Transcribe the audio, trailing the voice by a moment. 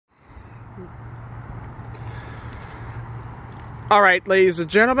Alright, ladies and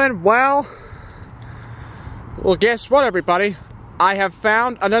gentlemen, well, guess what, everybody? I have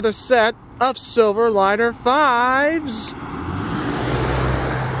found another set of Silverliner 5s,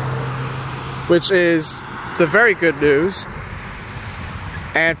 which is the very good news.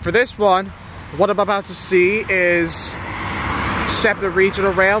 And for this one, what I'm about to see is SEPTA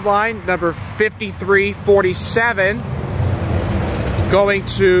Regional Rail Line number 5347 going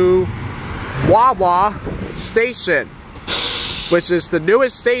to Wawa Station, which is the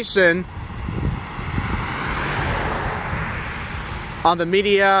newest station on the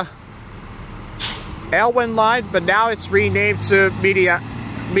Media Elwyn line, but now it's renamed to Media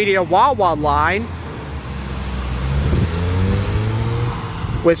Wawa Line,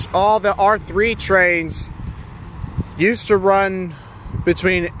 which all the R3 trains used to run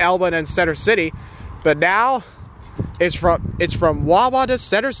between Elwyn and Center City, but now it's from Wawa to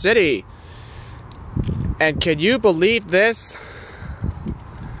Center City. And can you believe this?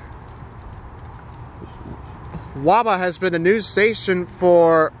 Wawa has been a news station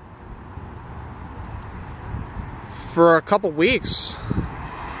for a couple weeks,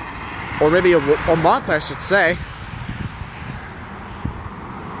 or maybe a month, I should say.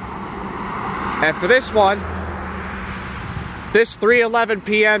 And for this one, this 3:11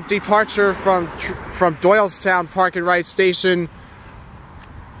 p.m. departure from Doylestown Park and Ride Station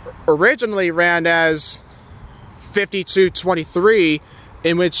originally ran as 5223,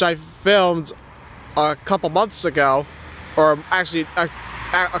 in which I filmed a couple months ago, or actually a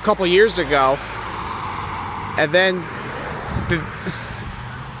couple years ago, and then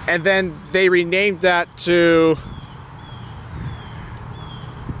they renamed that to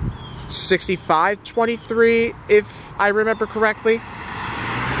 6523, if I remember correctly.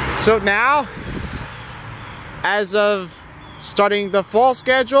 So now, as of starting the fall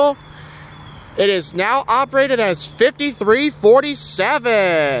schedule, it is now operated as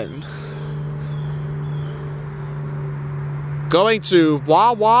 5347. Going to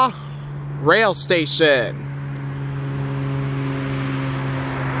Wawa Rail Station.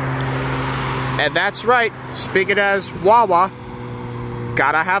 And that's right, speaking as Wawa,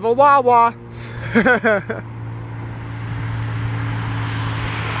 gotta have a Wawa.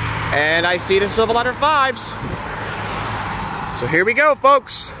 And I see the Silverliner 5s. So here we go,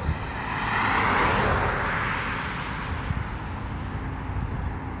 folks.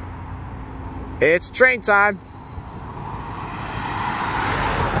 It's train time.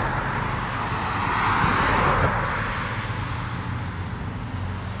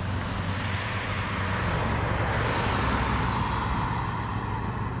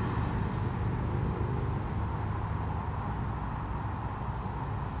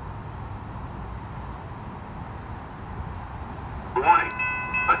 Warning,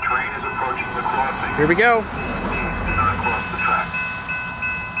 a train is approaching the crossing. Here we go. Please do not cross the track.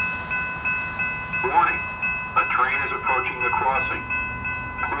 Warning, a train is approaching the crossing.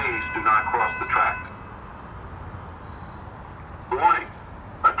 Please do not cross the track. Warning,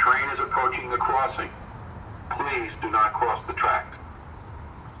 a train is approaching the crossing. Please do not cross the track.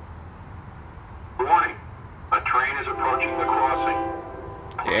 Warning, a train is approaching the crossing.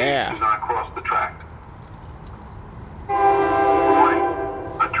 Please do not cross the track. Warning,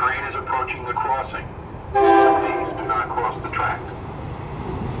 a train is approaching the crossing. Please do not cross the track.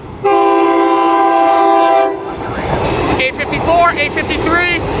 854,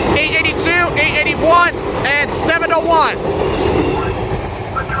 853, 882, 881, and 701. Warning,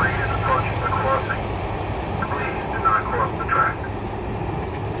 a train is approaching the crossing. Please do not cross the track.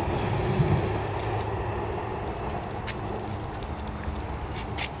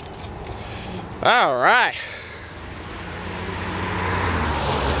 All right.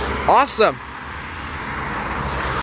 Awesome.